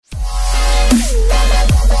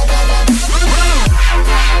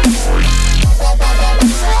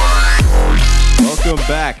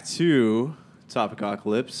to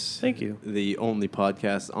Topicocalypse. Thank you. The only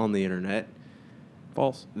podcast on the internet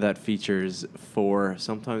False. that features four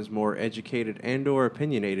sometimes more educated and or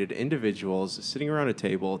opinionated individuals sitting around a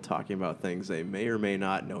table talking about things they may or may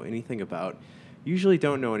not know anything about, usually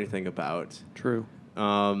don't know anything about. True.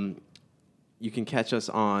 You can catch us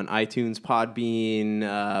on iTunes, Podbean,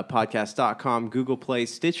 podcast.com, Google Play,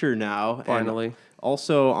 Stitcher now. Finally. And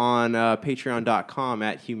also on patreon.com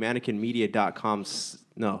at humanicanmedia.com.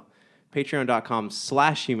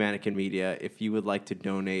 Patreon.com/humanicanmedia if you would like to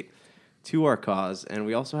donate to our cause. And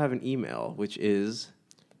we also have an email, which is...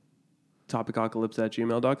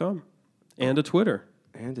 Topicocalypse@gmail.com. And a Twitter.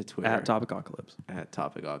 And a Twitter. At Topicocalypse. At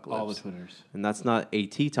Topicocalypse. All the Twitters. And that's not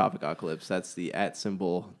AT Topicocalypse. That's the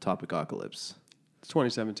 @ Topicocalypse. It's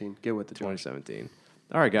 2017. Get with the 2017.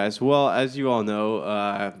 All right, guys. Well, as you all know,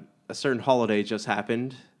 a certain holiday just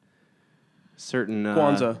happened.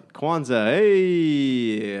 Kwanzaa. Kwanzaa.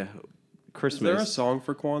 Hey! Christmas. Is there a song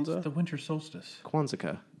for Kwanzaa? The winter solstice.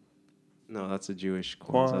 Kwanzaa. No, that's a Jewish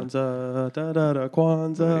Kwanzaa. Kwanzaa, da-da-da,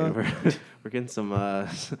 Kwanzaa. We're getting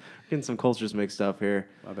some cultures mixed up here.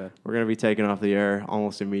 My bad. We're going to be taken off the air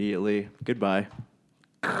almost immediately. Goodbye.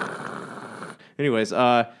 Anyways, you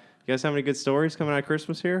guys have any good stories coming out of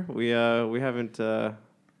Christmas here? We haven't...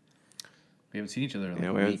 We haven't seen each other in like we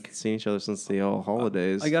a haven't week. seen each other since the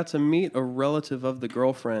holidays. I got to meet a relative of the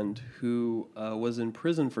girlfriend who was in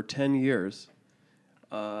prison for 10 years,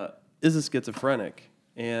 is a schizophrenic,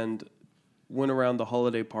 and went around the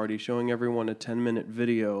holiday party showing everyone a 10-minute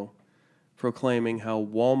video proclaiming how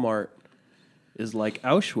Walmart is like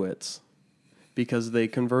Auschwitz because they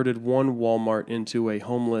converted one Walmart into a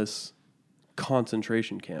homeless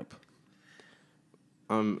concentration camp.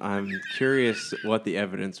 I'm curious what the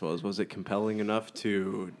evidence was. Was it compelling enough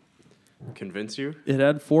to convince you? It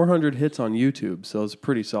had 400 hits on YouTube, so it's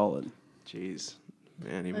pretty solid. Jeez.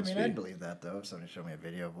 Man, he I must mean, be... I'd believe that, though, if somebody showed me a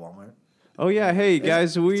video of Walmart. Oh, yeah. Hey,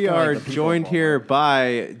 guys, we kinda are like the people joined of here Walmart.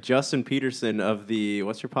 by Justin Peterson of the...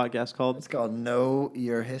 What's your podcast called? It's called Know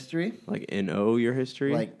Your History. Like N-O Your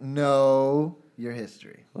History? Like, know your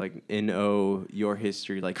history. Like N-O Your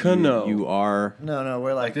History. Like Kano. you are... No,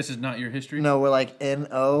 we're Like like, this is not your history? no, we're like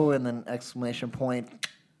N-O and then exclamation point,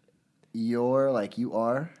 your, like you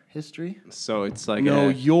are history. So it's like No,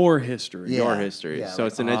 a, your history. Yeah. your history. yeah, So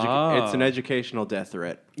like- it's an it's an educational death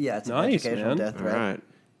threat. Yeah, it's an Nice, educational man. death All threat. right.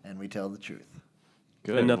 And we tell the truth.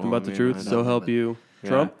 Good. And nothing Well, but the I mean, truth, I so know. help you, Yeah.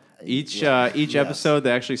 Trump. Each Yes. episode,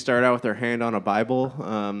 they actually start out with their hand on a Bible,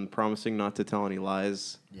 promising not to tell any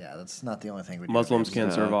lies. Yeah, that's not the only thing we do. Muslims every can't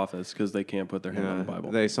episode. serve office because they can't put their hand on the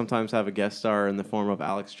Bible. They sometimes have a guest star in the form of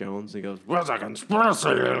Alex Jones. He goes, "What's a conspiracy?"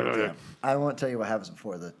 Yeah. I won't tell you what happens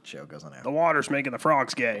before the show goes on air. The water's making the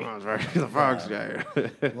frogs gay. The Fox guy.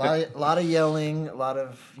 A lot of yelling, a lot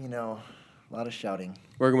of shouting.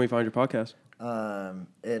 Where can we find your podcast?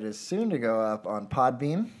 It is soon to go up on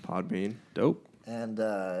Podbean, Podbean. Dope. and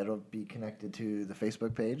it'll be connected to the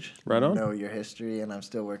Facebook page. Right on. Know Your History, and I'm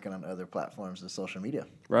still working on other platforms of social media.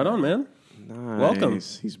 Right on, man. Nice. Welcome.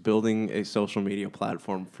 He's building a social media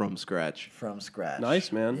platform from scratch. From scratch.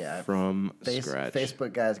 Nice, man. Yeah. From scratch.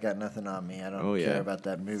 Facebook guy's got nothing on me. I don't Oh, yeah. care about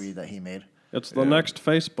that movie that he made. It's the next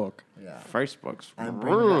Facebook. Yeah. Facebook's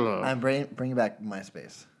I'm bringing back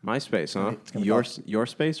MySpace. MySpace, huh? It's gonna be Your called- your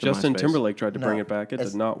space. Or Justin MySpace? Timberlake tried to bring No, it back. It did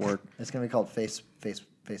it's- not work. It's gonna be called Face Space.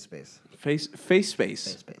 Face space.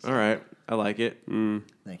 Space. All right, I like it.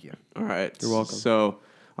 Thank you. All right, You're welcome. So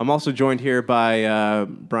I'm also joined here by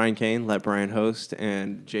Brian Kane, Let Brian Host,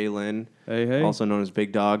 and Jay Lynn, Hey. also known as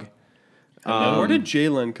Big Dog. Where did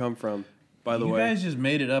Jalen come from, by the You way? guys just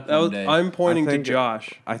made it up That one was, day. I'm pointing I to think- Josh.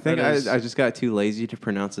 I think That is- I just got too lazy to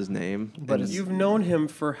pronounce his name. But it's, You've known him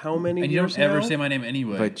for how many and you years don't ever now? say my name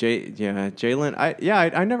anyway. But Jalen,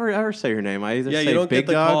 I never ever say your name. I either Yeah, say you don't Big get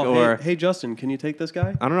the Dog call. or Hey, Justin, can you take this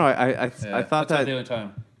guy? I don't know. I Yeah, thought that's how that the other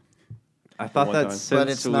time. I thought one that time. since but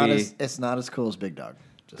it's we not as cool as Big Dog.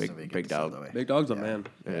 Just Big- so we get Big this out of Dog. the way. Big Dog's a man.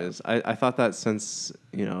 it is. I thought that since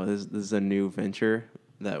this is a new venture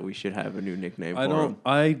that we should have a new nickname I for don't. him.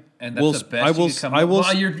 I And that's will. the best I will. you could come I up- will.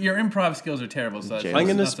 Well, your improv skills are terrible, so Jalen. I'm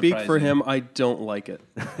going to not speak for surprising. him. I don't like it.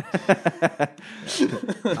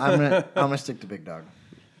 I'm gonna stick to Big Dog.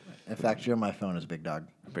 In fact, you're on my phone as Big Dog.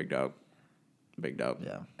 Big Dog. Big Dog.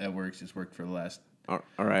 Yeah. It works. It's worked for the last All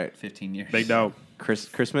right. 15 years. Big Dog.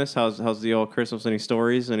 Christmas. How's the old Christmas? Any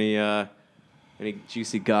stories? Any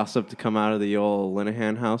juicy gossip to come out of the old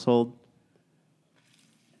Linehan household?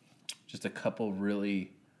 Just a couple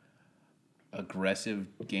really aggressive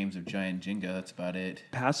games of giant Jenga. That's about it.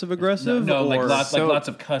 Passive aggressive. No, like or lots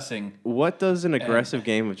of cussing. What does an aggressive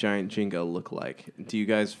game of giant Jenga look like? Do you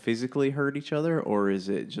guys physically hurt each other, or is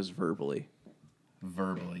it just verbally?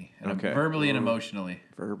 verbally. Okay. Verbally and emotionally.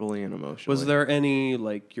 Verbally and emotionally. Was there any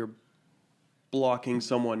like you're blocking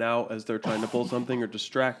someone out as they're trying to pull something or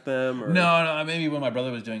distract them? Or? No. Maybe when my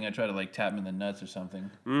brother was doing it, I tried to like tap him in the nuts or something.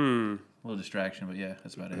 Mm. A little distraction, but yeah,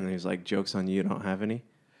 that's about And it. he's like, "Jokes on you, don't have any."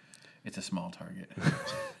 It's a small target.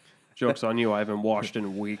 Joke's on you. I haven't washed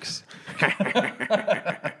in weeks.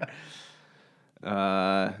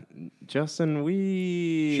 Justin,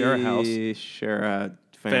 we Share a house. share a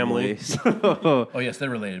family. Family. So, Oh yes, they're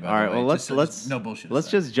related. By all the right, way. well let's no bullshit. Let's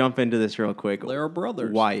aside. just jump into this real quick. They're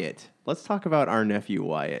brothers. Wyatt. Let's talk about our nephew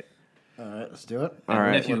Wyatt. All right, let's do it. All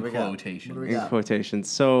right. nephew What do we got? quotation. What do we In got? quotations.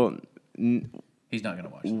 So He's not gonna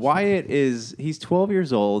watch this. Wyatt he's 12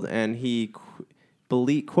 years old and he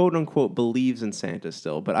quote unquote believes in Santa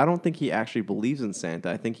still, but I don't think he actually believes in Santa.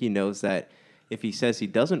 I think he knows that if he says he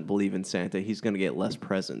doesn't believe in Santa, he's going to get less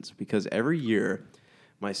presents because every year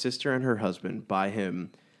my sister and her husband buy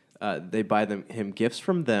him him gifts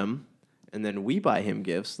from them, and then we buy him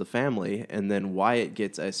gifts, the family, and then Wyatt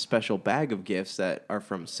gets a special bag of gifts that are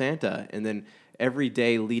from Santa, and then every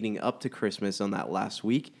day leading up to Christmas on that last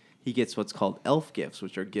week, he gets what's called elf gifts,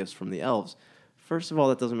 which are gifts from the elves. First of all,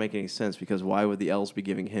 that doesn't make any sense because why would the elves be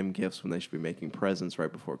giving him gifts when they should be making presents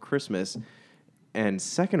right before Christmas? And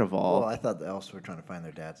second of all, Well, I thought the elves were trying to find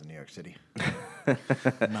their dads in New York City.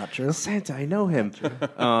 Not true. Santa, I know him.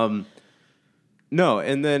 No,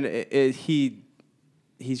 and then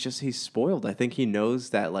he's spoiled. I think he knows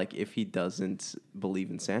that like if he doesn't believe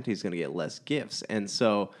in Santa, he's going to get less gifts. And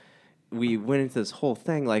so we went into this whole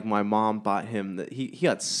thing. Like my mom bought him he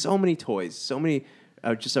got so many toys,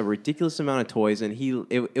 just a ridiculous amount of toys, and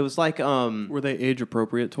it was like Were they age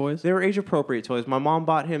appropriate toys? they were age appropriate toys. My mom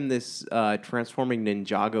bought him this transforming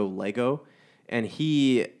Ninjago Lego, and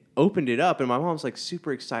he opened it up, and my mom's like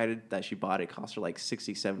super excited that she bought it. It cost her like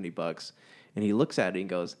 $60-$70, and he looks at it and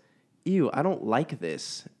goes, "Ew, I don't like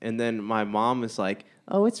this." And then my mom is like,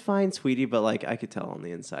 "Oh, it's fine, sweetie," but like I could tell on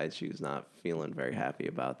the inside she was not feeling very happy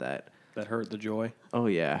about that. That hurt the joy. Oh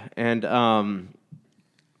yeah, and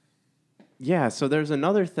yeah. So there's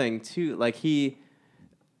another thing too. Like he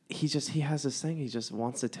has this thing. He just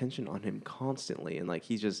wants attention on him constantly, and like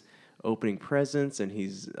he's just opening presents, and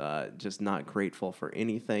he's just not grateful for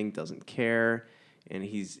anything. Doesn't care, and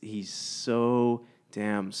he's so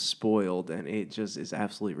damn spoiled, and it just is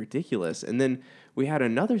absolutely ridiculous. And then we had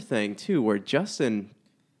another thing too, where Justin's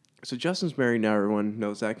married now. Everyone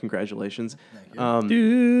knows that. Congratulations.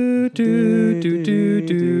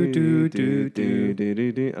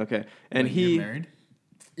 Okay, and Wait, you're he married?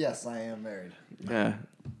 Yes, I am married. yeah.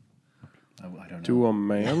 I don't know. To a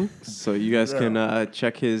man? So you guys can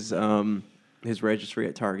check his registry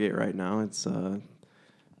at Target right now. It's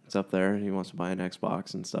up there. He wants to buy an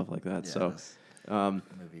Xbox and stuff like that. So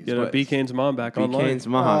Movies. Get a B. Kane's mom back B. online. Kane's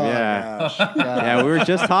mom, Oh, yeah. gosh. Yeah, we were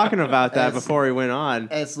just talking about that It's- before we went on.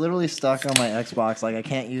 It's literally stuck on my Xbox. Like I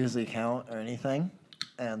can't use the account or anything,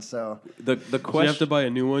 and so The So you have to question buy a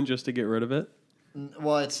new one just to get rid of it?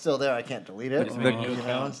 well, it's still there. I can't delete it. It's making You you know,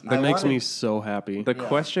 account? I That makes wanted- me so happy. the Yeah.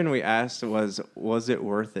 question we asked was it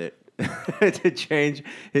worth it to change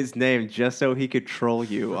his name just so he could troll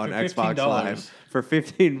you on Xbox $15. Live for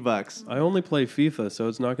 $15? I only play FIFA, so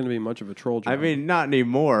it's not going to be much of a troll job. I mean, not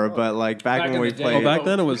anymore, but like back when in we the day, played. Oh, back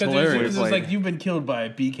then it was because hilarious. It was like you've been killed by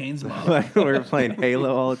B. Kane's mom. Like we were playing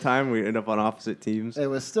Halo all the time. We'd end up on opposite teams. It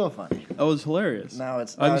was still funny. that was hilarious. Now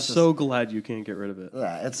it's. I'm just- so glad you can't get rid of it.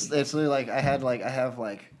 Yeah, it's literally like I have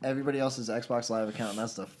everybody else's Xbox Live account, and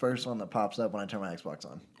that's the first one that pops up when I turn my Xbox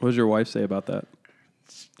on. What does your wife say about that?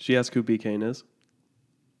 She asked who B. Kane is.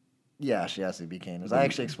 Yeah, she asked who B Kane is. I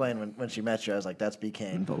actually explained when she met you. I was like, "That's B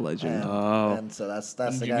Kane, The legend. And, Oh. and so that's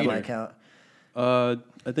When the did you guy on meet my her? account.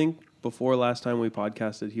 I think before last time we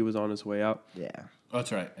podcasted, he was on his way out. Yeah, Oh,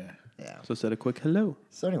 that's right. Yeah. yeah. So said a quick hello.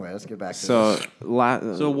 So anyway, let's get back to So, this.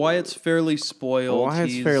 So Wyatt's fairly spoiled.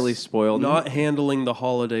 Wyatt's He's fairly spoiled. Not handling the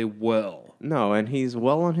holiday well. no, and he's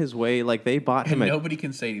well on his way. Like they bought him And a nobody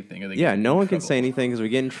can say anything. Or they yeah. get No in one can trouble. say anything because we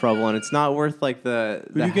get in trouble, and it's not worth like the.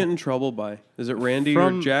 Who do you get in trouble by? Is it Randy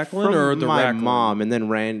from or Jacqueline from or the my Rackland? mom, and then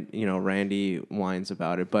Randy whines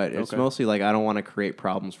about it. But it's Okay. mostly like I don't want to create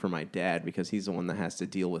problems for my dad because he's the one that has to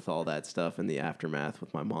deal with all that stuff in the aftermath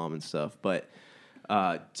with my mom and stuff. But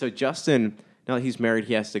so Justin, now that he's married,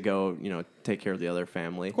 he has to go, take care of the other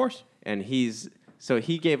family. Of course. And so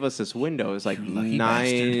he gave us this window. It was like lucky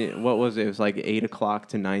 9. What was it? It was like 8:00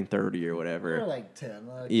 to 9:30 or whatever. Or like 10.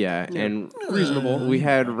 Yeah, and reasonable. We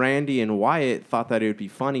had Randy and Wyatt thought that it would be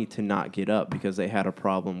funny to not get up because they had a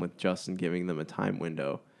problem with Justin giving them a time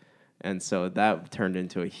window. And so that turned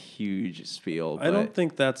into a huge spiel. I don't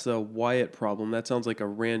think that's a Wyatt problem. That sounds like a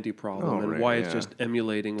Randy problem, Oh, and right, Wyatt's yeah. just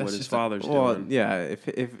emulating what his just father's Well, doing. yeah.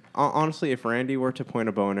 If honestly, if Randy were to point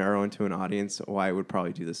a bow and arrow into an audience, Wyatt would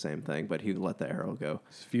probably do the same thing, but he would let the arrow go.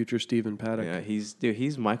 It's future Stephen Paddock. Yeah,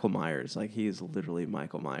 he's Michael Myers. Like he is literally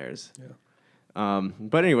Michael Myers. Yeah.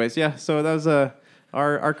 But anyways, yeah. So that was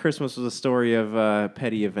our Christmas was a story of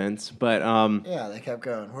petty events, but Yeah, they kept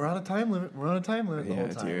going. We're on a time limit. We're on a time limit the Yeah, whole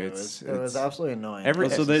time. dude, It it's- was absolutely annoying. every-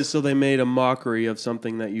 So they made a mockery of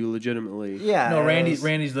something that you legitimately. yeah, No, it Randy's was-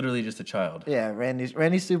 Randy's literally just a child. Yeah,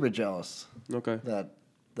 Randy's super jealous Okay. that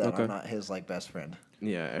Okay. I'm not his like best friend.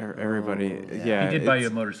 yeah, everybody. yeah. Yeah, He did buy you a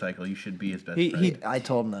it's- motorcycle. You should be his best He- friend. he- I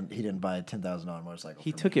told him that he didn't buy a $10,000 motorcycle.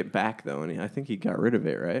 He for took it back though, and I think he got rid of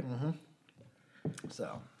it, right? me. So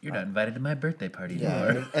You're not invited to my birthday party yeah,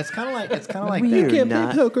 anymore. it's kind of like We're that.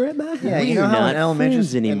 not- poker at my Yeah, you We're know how not in elementary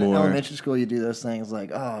friends anymore. In elementary school you do those things like,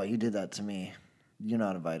 oh, you did that to me. You're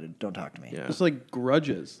not invited. Don't talk to me. Yeah. It's like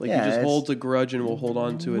grudges. Like Yeah, he just it's- holds a grudge and will hold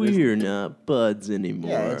on to it. We're not buds anymore.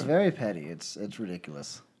 Yeah, it's very petty. It's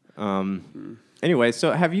ridiculous. Anyway,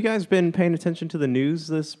 so have you guys been paying attention to the news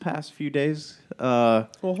this past few days? Well,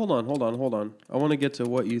 hold on. I want to get to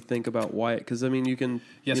what you think about Wyatt, because I mean, you can.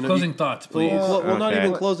 Yes, you know, closing thoughts, please. Well, not Okay.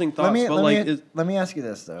 even closing thoughts, but let me ask you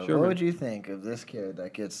this though. Sure, what man. would you think of this kid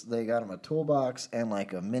that they got him a toolbox and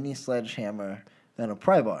like a mini sledgehammer and a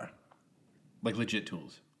pry bar? Like legit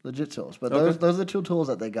tools. Legit tools. But Okay. those are the two tools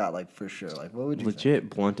that they got, like for sure. Like what would you think? Legit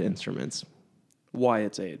blunt instruments.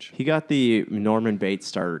 Wyatt's age. He got the Norman Bates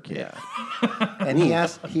starter kit. Yeah. And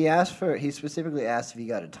he specifically asked if he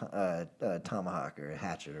got a tomahawk or a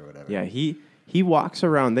hatchet or whatever. Yeah, he walks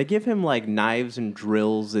around. They give him like knives and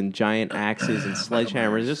drills and giant axes and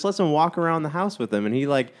sledgehammers. Just lets him walk around the house with them, and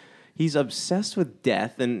he's obsessed with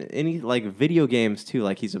death and any like video games too.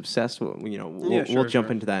 Like he's obsessed with we'll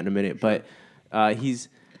jump into that in a minute, but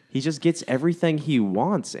he just gets everything he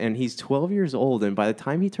wants, and he's 12 years old, and by the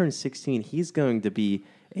time he turns 16, he's going to be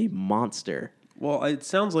a monster. Well, it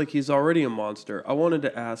sounds like he's already a monster. I wanted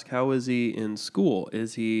to ask, how is he in school?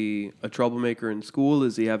 Is he a troublemaker in school?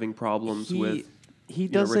 Is he having problems with He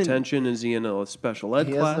doesn't. retention? Is he in a special ed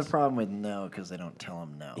He class? has the problem with no because they don't tell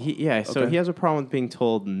him no. So Okay. he has a problem with being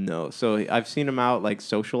told no. So I've seen him out like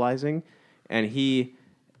socializing, and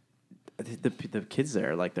the kids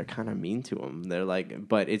there, like they're kind of mean to him. They're like,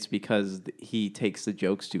 but it's because he takes the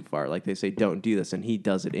jokes too far. Like they say, don't do this, and he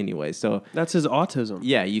does it anyway. So That's his autism.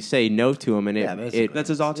 yeah, you say no to him, and Yeah, basically. That's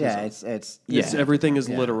his autism. Yeah, it's It's- Yeah. everything is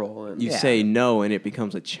Yeah. literal. And you Yeah. say no, and it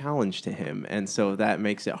becomes a challenge to him, and so that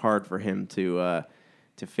makes it hard for him to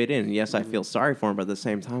fit in. And yes, I feel sorry for him, but at the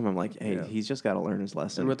same time, I'm like, hey, Yeah. he's just got to learn his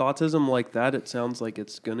lesson. And with autism like that, it sounds like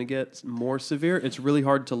it's going to get more severe. It's really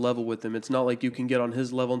hard to level with him. It's not like you can get on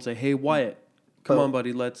his level and say, hey, Wyatt, come But- on,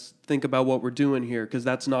 buddy, let's think about what we're doing here, because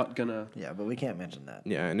that's not going to... yeah, but we can't mention that.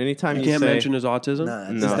 Yeah, and anytime You you can't say, mention his autism?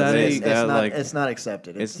 No, No, Is that they- a... that, like- it's not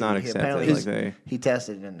accepted. it's not he accepted, apparently like they- he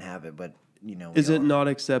tested and didn't have it, but we Is it all- not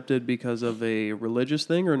accepted because of a religious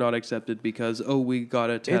thing, or not accepted because, we got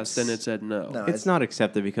a test and it said no? No. it's not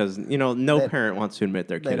accepted because no They- parent wants to admit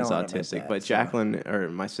their they kid is don't wanna admit autistic. that, But so- Jacqueline or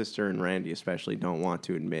my sister and Randy especially don't want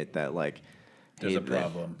to admit that There's a that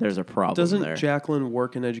problem. There's a problem Doesn't there, Jacqueline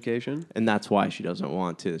work in education? and that's why she doesn't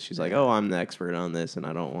want to. She's like, oh, I'm the expert on this, and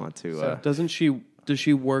I don't want to. Does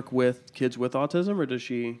she work with kids with autism, or does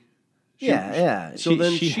she... Yeah. So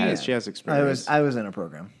then she she- has experience. I was in a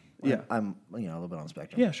program. Yeah. I'm a little bit on the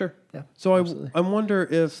spectrum. Yeah, sure. Yeah, So absolutely. I wonder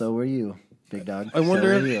if... So were you, big dog? I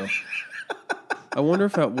wonder so if- were you. I wonder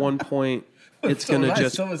if at one point it's So going to nice,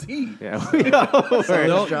 just... So was he. yeah,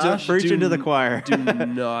 No, Josh, preaching to the choir. Do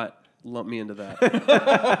not lump me into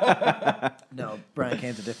that. No, Brian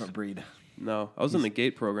Kane's a different breed. No, I was in the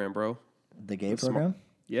GATE program, bro. The gay program?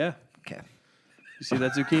 Yeah. Okay. You see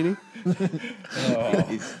that zucchini?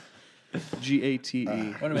 GATE. I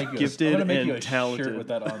want to make you Gifted a, and you a talented. shirt with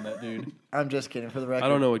that on that dude. I'm just kidding. For the record, I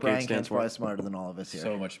don't know what Brian GATE stands Kane's for. probably smarter than all of us here.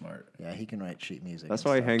 So much smart. Yeah, he can write sheet music. That's and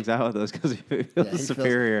why he stuff. hangs out with us because he feels Yeah, he feels-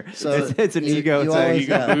 superior. So it's an ego you thing. always,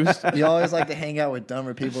 Ego boost. You always like to hang out with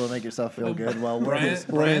dumber people to make yourself feel good. Well, Brian's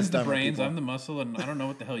we're the dumber brains. people. I'm the muscle, and I don't know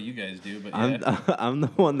what the hell you guys do, but yeah. I'm the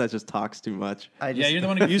one that just talks too much. I just, Yeah, you're the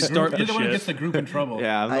one who gets You start You're the the one who shit. gets the group in trouble.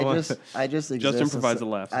 Yeah, I'm the one. I just exist. Justin and provides say-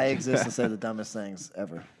 the laughs. I exist and say the dumbest things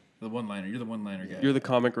ever. The one-liner. You're the one-liner guy. You're the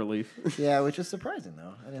comic relief. Yeah, which is surprising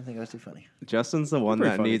though. I didn't think I was too funny. Justin's the one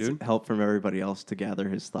pretty that funny, needs dude. help from everybody else to gather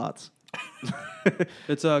his thoughts.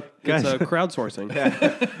 It's a crowdsourcing.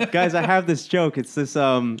 Guys, I have this joke. It's this this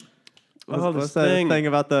what's that thing. thing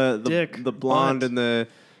about the Dick, blonde butt. and the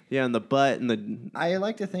Yeah, and the butt and the I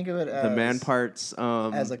like to think of it as man parts.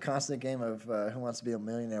 as a constant game of Who Wants to Be a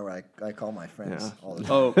Millionaire, where I call my friends Yeah. all the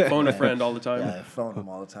time. Oh, phone a friend all the time. Yeah, I phone them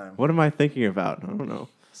all the time. What am I thinking about? I don't know.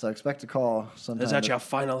 So expect a call sometime. Is that your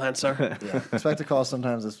final answer? Yeah, expect a call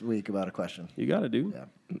sometimes this week about a question. You got to do.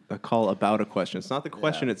 Yeah. A call about a question. It's not the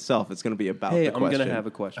question itself. It's going to be about Hey, the I'm question. going to have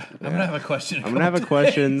a question. I'm gonna have a question. I'm gonna have a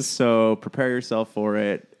question, so prepare yourself for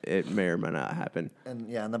it. It may or may not happen. And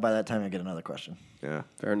and then by that time I get another question. Yeah.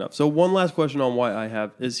 Fair enough. So one last question on why I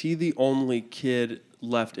have. Is he the only kid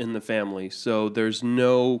left in the family? So there's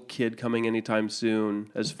no kid coming anytime soon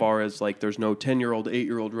as far as like there's no 10-year-old,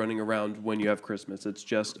 8-year-old running around when you have Christmas. It's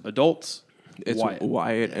just adults. It's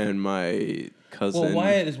Wyatt and my cousin. Well,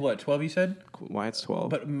 Wyatt is what, 12? You said, Wyatt's 12.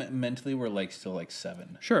 but mentally we're like still like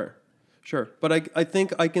 7. Sure. But I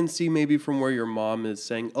think I can see maybe from where your mom is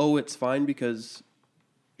saying, oh, it's fine because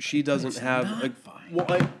she doesn't have not fine.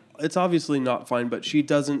 Well, it's obviously not fine, but she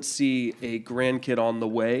doesn't see a grandkid on the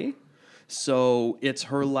way. So it's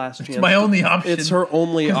her last chance. It's my only option. It's her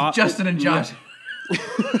only option. Justin and Josh.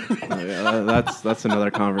 Yeah, that's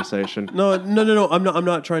another conversation. No. I'm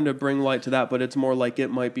not trying to bring light to that, but it's more like it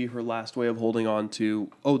might be her last way of holding on to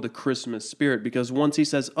the Christmas spirit. Because once he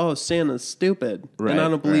says, "Oh, Santa's stupid," and I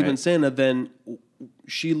don't believe in Santa, then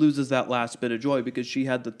she loses that last bit of joy because she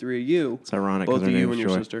had the three of you. It's ironic. Both 'cause of her you name's and your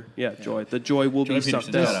Joy. sister. Yeah, Joy. The joy will Joy be Peterson,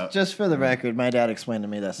 sucked shout out. out. Just for the record, my dad explained to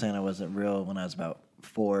me that Santa wasn't real when I was about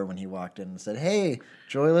 4 when he walked in and said, "Hey,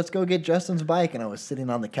 Joy, let's go get Justin's bike." And I was sitting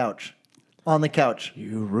on the couch. On the couch.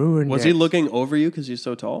 You ruined Was it. he looking over you because he's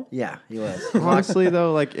so tall? Yeah, he was. Honestly,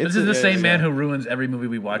 though, like it's This is the same man who ruins every movie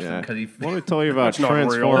we watch Yeah. because he. Let me tell you about not real.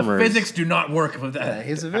 Transformers. The physics do not work with that.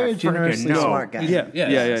 He's a very freaking generously know. smart guy.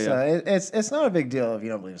 Yeah. So it's not a big deal if you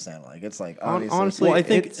don't believe in Santa. Like it's like obviously. honestly, Well, I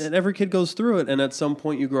think it's- and every kid goes through it, and at some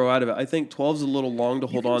point you grow out of it. I think 12's a little long to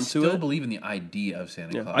hold on to still it. believe in the idea of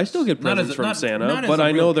Santa Yeah, Claus. I still get Not presents as a- from not- Santa, not as but a I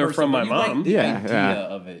real know they're person, from but my you like mom. the Yeah, idea yeah.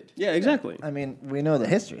 of it. Yeah, exactly. I mean, we know the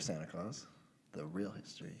history of Santa Claus, the real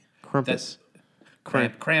history. Krampus.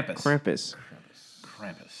 Krampus.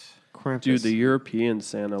 Krampus. Dude, the European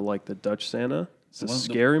Santa, like the Dutch Santa, is a one-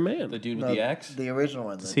 scary man. The dude with No, the axe. the original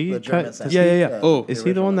one. Does he the German cut- Santa. Yeah. Oh, Is he the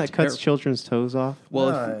original one one's that cuts terrible. children's toes off?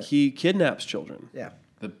 Well, No, he kidnaps children, Yeah.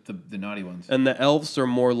 The naughty ones. and the elves are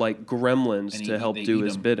more like gremlins And to help they do eat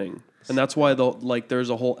his 'em. bidding. And that's why there's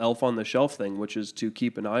a whole elf on the shelf thing, which is to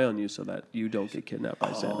keep an eye on you so that you don't get kidnapped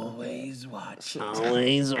by Santa. Always watch.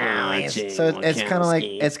 Always watching. So it's kind of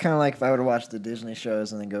like if I were to watch the Disney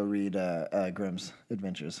shows and then go read Grimm's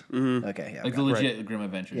Adventures. Mm-hmm. Okay, yeah. Like the legit Grim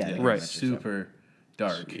Adventures. Yeah, Yeah, the Right. Super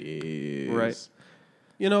dark. Right.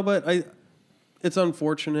 But it's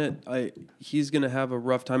unfortunate. He's going to have a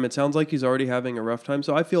rough time. It sounds like he's already having a rough time.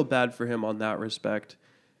 So I feel bad for him on that respect.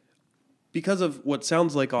 Because of what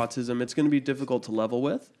sounds like autism, it's going to be difficult to level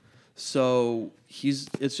with. So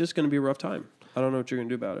it's just going to be a rough time. I don't know what you're going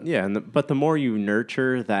to do about it. Yeah, but the more you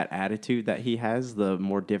nurture that attitude that he has, the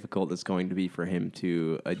more difficult it's going to be for him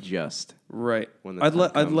to adjust. Right. When the I'd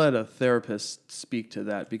time let comes. a therapist speak to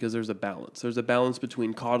that because there's a balance. There's a balance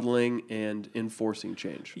between coddling and enforcing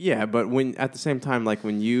change. Yeah, but when at the same time, like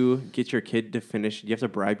when you get your kid to finish, you have to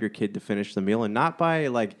bribe your kid to finish the meal, and not by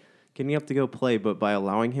like getting up to go play, but by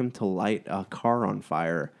allowing him to light a car on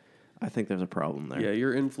fire. I think there's a problem there. Yeah,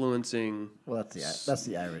 you're influencing. Well, that's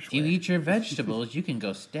the Irish If you way. eat your vegetables, you can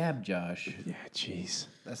go stab Josh. Yeah, jeez.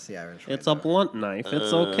 That's the Irish way. It's a blunt knife.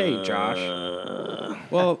 It's okay, Josh.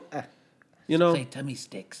 Well, Play tummy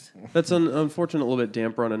sticks. that's unfortunate, a little bit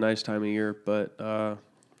damper on a nice time of year, but Yeah,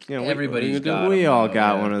 Everybody's got we 'em, all though,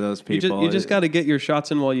 got yeah. one of those people. you just got to get your shots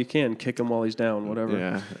in while you can. Kick him while he's down, whatever.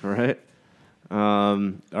 Yeah, right.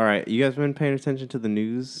 All right, you guys been paying attention to the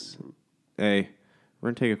news? Hey, we're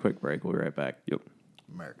gonna take a quick break. We'll be right back. Yep.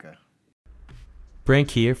 America. Brink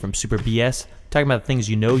here from Super BS, talking about the things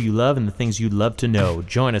you know you love and the things you'd love to know.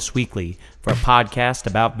 Join us weekly for a podcast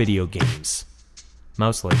about video games.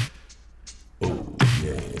 Mostly.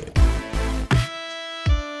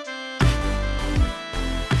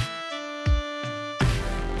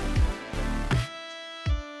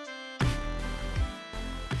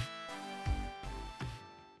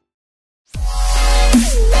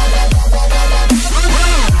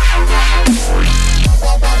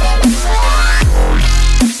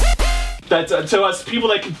 That to us people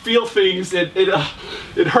that can feel things, it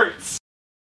hurts.